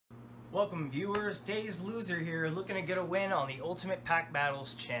Welcome viewers, Days Loser here, looking to get a win on the Ultimate Pack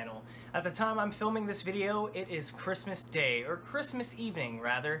Battles channel. At the time I'm filming this video, it is Christmas Day, or Christmas evening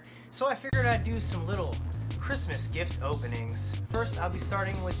rather, so I figured I'd do some little Christmas gift openings. First I'll be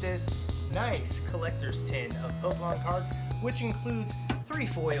starting with this nice collector's tin of Pokemon cards, which includes 3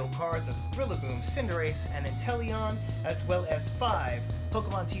 foil cards of Rillaboom, Cinderace, and Inteleon, as well as 5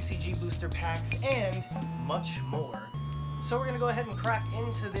 Pokemon TCG booster packs, and much more. So we're going to go ahead and crack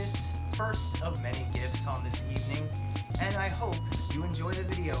into this first of many gifts on this evening, and I hope you enjoy the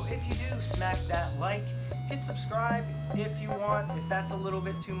video. If you do, smack that like, hit subscribe if you want. If that's a little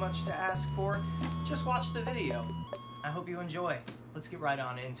bit too much to ask for, just watch the video. I hope you enjoy. Let's get right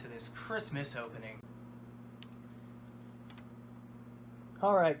on into this Christmas opening.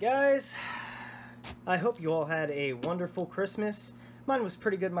 Alright guys, I hope you all had a wonderful Christmas. Mine was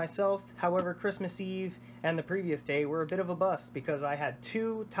pretty good myself. However, Christmas Eve and the previous day were a bit of a bust because I had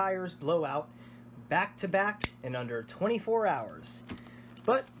 2 tires blow out back to back in under 24 hours.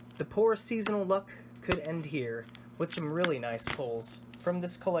 But the poor seasonal luck could end here with some really nice pulls from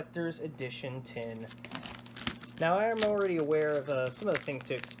this collector's edition tin. Now I am already aware of some of the things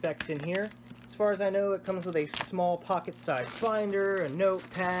to expect in here. As far as I know, it comes with a small pocket-sized binder, a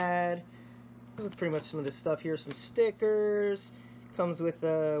notepad, with pretty much some of this stuff here, some stickers. Comes with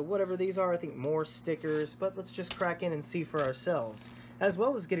whatever these are, I think more stickers, but let's just crack in and see for ourselves. As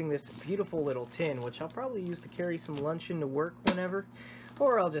well as getting this beautiful little tin, which I'll probably use to carry some lunch into work whenever,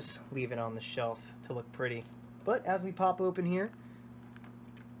 or I'll just leave it on the shelf to look pretty. But as we pop open here,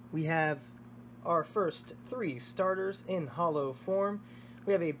 we have our first 3 starters in hollow form.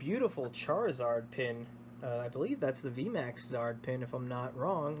 We have a beautiful Charizard pin. I believe that's the VMAX Zard pin, if I'm not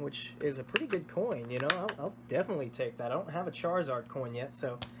wrong, which is a pretty good coin, you know. I'll definitely take that. I don't have a Charizard coin yet,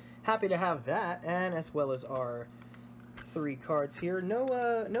 so happy to have that, and as well as our 3 cards here.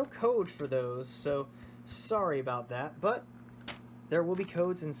 No code for those, so sorry about that, but there will be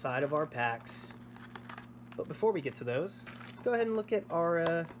codes inside of our packs. But before we get to those, let's go ahead and look at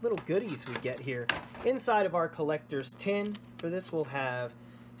our little goodies we get here. Inside of our collector's tin, for this we'll have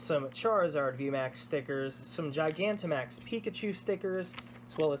some Charizard VMAX stickers, some Gigantamax Pikachu stickers,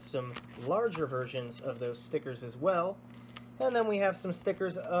 as well as some larger versions of those stickers as well. And then we have some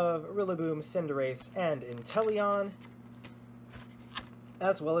stickers of Rillaboom, Cinderace, and Inteleon,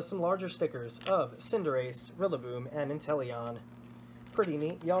 as well as some larger stickers of Cinderace, Rillaboom, and Inteleon. Pretty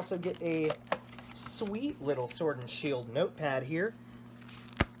neat. You also get a sweet little Sword and Shield notepad here.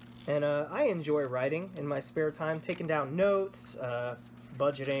 And I enjoy writing in my spare time, taking down notes,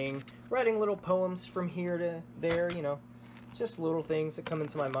 budgeting, writing little poems from here to there, you know, just little things that come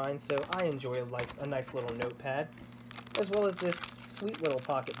into my mind, so I enjoy a nice little notepad, as well as this sweet little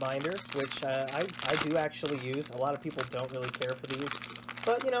pocket binder, which I do actually use. A lot of people don't really care for these,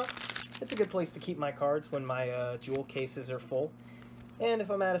 but, you know, it's a good place to keep my cards when my jewel cases are full, and if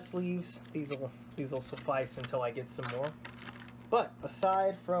I'm out of sleeves, these will suffice until I get some more. But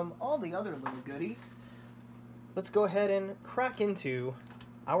aside from all the other little goodies, let's go ahead and crack into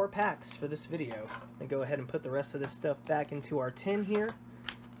our packs for this video and go ahead and put the rest of this stuff back into our tin here,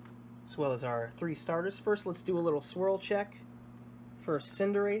 as well as our 3 starters. First, let's do a little swirl check for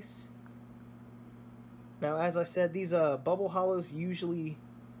Cinderace. Now, as I said, these bubble hollows usually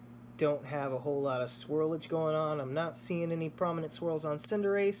don't have a whole lot of swirlage going on. I'm not seeing any prominent swirls on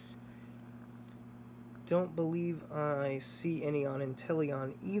Cinderace. Don't believe I see any on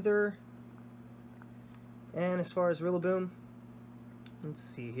Inteleon either. And as far as Rillaboom, let's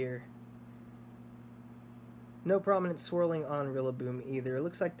see here. No prominent swirling on Rillaboom either. It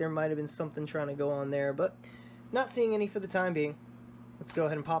looks like there might have been something trying to go on there, but not seeing any for the time being. Let's go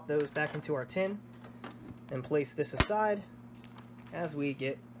ahead and pop those back into our tin and place this aside as we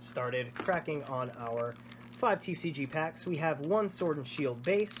get started cracking on our 5 TCG packs. We have 1 Sword and Shield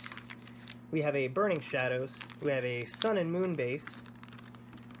base. We have a Burning Shadows. We have a Sun and Moon base.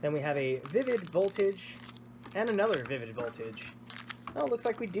 Then we have a Vivid Voltage and another Vivid Voltage. Oh, looks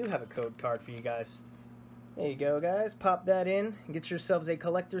like we do have a code card for you guys. There you go, guys. Pop that in and get yourselves a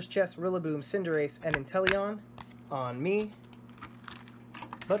Collector's Chest Rillaboom, Cinderace, and Inteleon on me.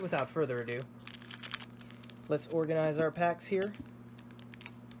 But without further ado, let's organize our packs here.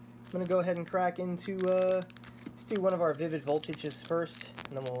 I'm going to go ahead and crack into, let's do one of our Vivid Voltages first,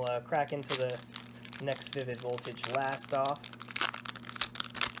 and then we'll crack into the next Vivid Voltage last off.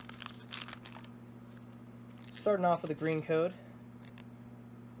 Starting off with a green code.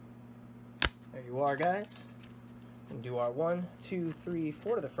 There you are, guys. And do our 1, 2, 3,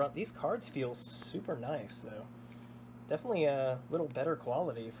 4 to the front. These cards feel super nice, though. Definitely a little better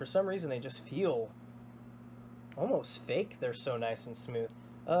quality. For some reason, they just feel almost fake. They're so nice and smooth.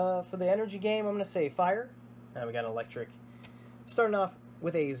 For the energy game, I'm going to say fire. Now we got electric. Starting off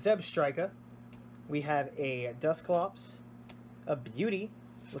with a Zebstrika. We have a Dusclops, a Beauty,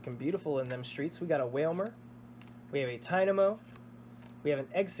 looking beautiful in them streets. We got a Whalmer. We have a Tynamo. We have an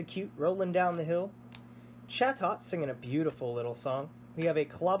Execute rolling down the hill. Chatot singing a beautiful little song. We have a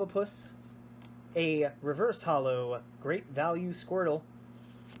Clobopus, a Reverse Hollow Great Value Squirtle,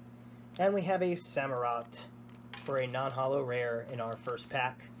 and we have a Samurott for a non-hollow rare in our first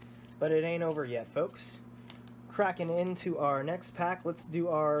pack. But it ain't over yet, folks. Cracking into our next pack, let's do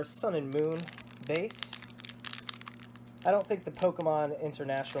our Sun and Moon base. I don't think the Pokemon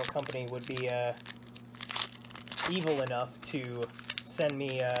International Company would be evil enough to send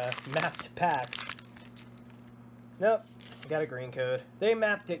me mapped packs. Nope, got a green code. They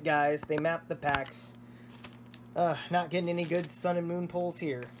mapped it, guys. They mapped the packs. Not getting any good Sun and Moon pulls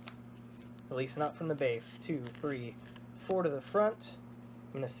here. At least not from the base. 2, 3, 4 to the front.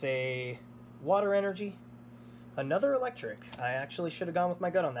 I'm going to say Water Energy. Another electric. I actually should have gone with my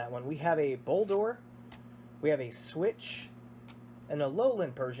gut on that one. We have a Boldore. We have a Switch. And a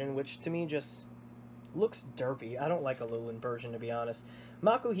Lowland Persian, which to me just looks derpy. I don't like a Lowland Persian, to be honest.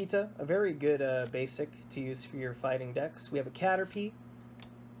 Makuhita, a very good basic to use for your fighting decks. We have a Caterpie,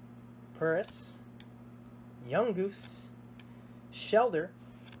 Purus, Yungoos, Shelder.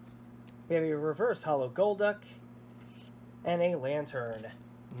 We have a Reverse Hollow Golduck, and a Lantern,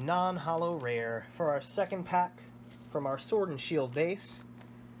 non-hollow rare for our second pack from our Sword and Shield base.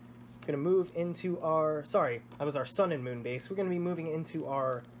 We're going to move into our, sorry, that was our Sun and Moon base. We're going to be moving into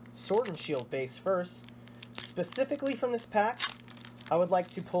our Sword and Shield base first. Specifically from this pack, I would like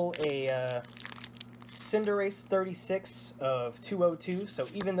to pull a Cinderace 36 of 202. So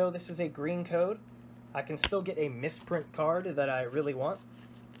even though this is a green code, I can still get a misprint card that I really want.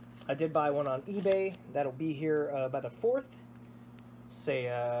 I did buy one on eBay. That'll be here by the 4th.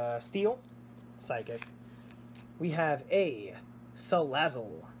 Say Steel, Psychic. We have a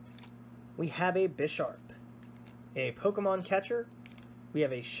Salazzle. We have a Bisharp. A Pokemon Catcher. We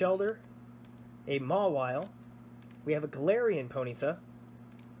have a Shelder. A Mawile. We have a Galarian Ponyta,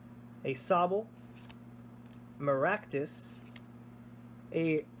 a Sobble, Maractus,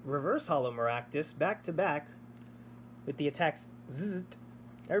 a Reverse Hollow Maractus, back-to-back, with the attacks Zzzt.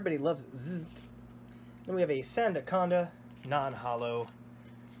 Everybody loves Zzzt. Then we have a Sandaconda, non-hollow,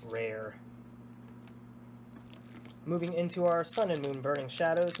 rare. Moving into our Sun and Moon Burning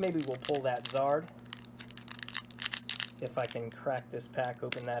Shadows, maybe we'll pull that Zard. If I can crack this pack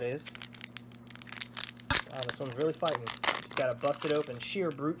open, that is. Wow, this one's really fighting. Just gotta bust it open. Sheer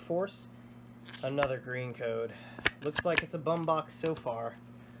brute force. Another green code. Looks like it's a bum box so far.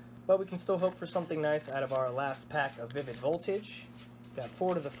 But we can still hope for something nice out of our last pack of Vivid Voltage. Got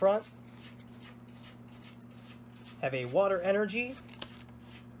 4 to the front. Have a Water Energy.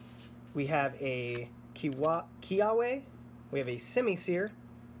 We have a Kiawe. We have a Simisear.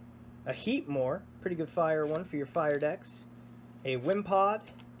 A Heatmore. Pretty good fire one for your fire decks. A Wimpod.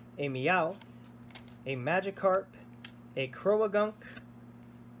 A Meowth. A Magikarp, a Croagunk,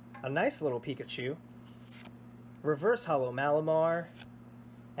 a nice little Pikachu, Reverse Hollow Malamar,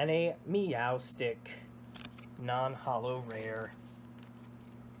 and a Meowstic, non-hollow rare.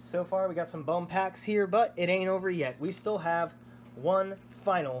 So far we got some bum packs here, but it ain't over yet. We still have one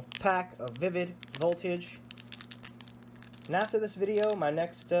final pack of Vivid Voltage. And after this video, my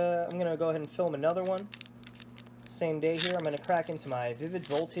next, I'm going to go ahead and film another one. Same day here, I'm going to crack into my Vivid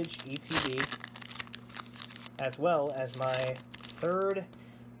Voltage ETB, as well as my third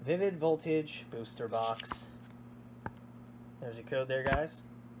Vivid Voltage booster box. There's your code there, guys.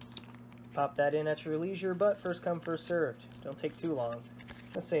 Pop that in at your leisure, but first come, first served. Don't take too long.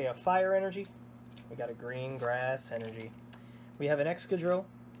 Let's say a Fire Energy. We got a Green Grass Energy. We have an Excadrill.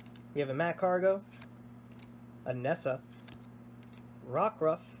 We have a Maccargo, a Nessa,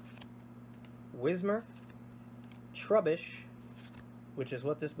 Rockruff, Whismur, Trubbish, which is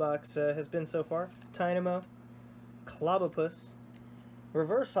what this box has been so far, Tynamo, Clobopus,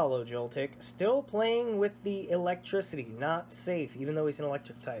 Reverse Hollow Joltik, still playing with the electricity, not safe, even though he's an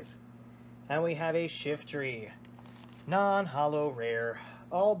electric type. And we have a Shiftry, non-hollow rare,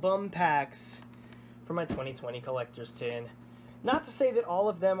 all bum packs for my 2020 collector's tin. Not to say that all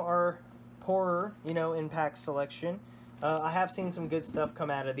of them are poorer, you know, in pack selection. I have seen some good stuff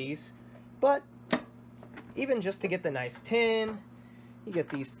come out of these, but even just to get the nice tin, you get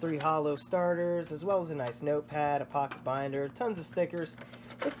these 3 hollow starters, as well as a nice notepad, a pocket binder, tons of stickers.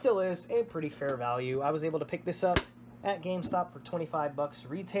 It still is a pretty fair value. I was able to pick this up at GameStop for 25 bucks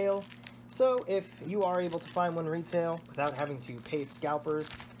retail. So if you are able to find one retail without having to pay scalpers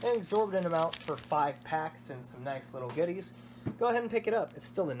an exorbitant amount for 5 packs and some nice little goodies, go ahead and pick it up. It's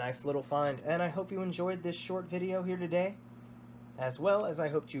still a nice little find, and I hope you enjoyed this short video here today, as well as I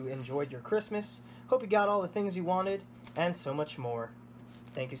hope you enjoyed your Christmas. Hope you got all the things you wanted, and so much more.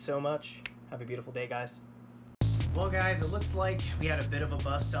 Thank you so much. Have a beautiful day, guys. Well, guys, it looks like we had a bit of a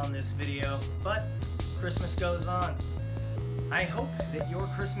bust on this video, but Christmas goes on. I hope that your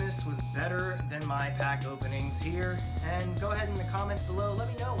Christmas was better than my pack openings here, and go ahead in the comments below, let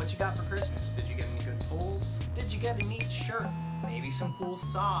me know what you got for Christmas. Did you get any good pulls? Did you get a neat shirt? Maybe some cool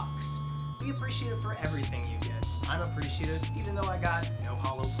socks? Be appreciative for everything you get. I'm appreciative, even though I got no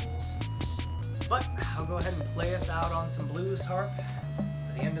hollow pulls. But I'll go ahead and play us out on some blues harp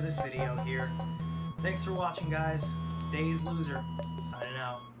for the end of this video here. Thanks for watching, guys. Days Loser.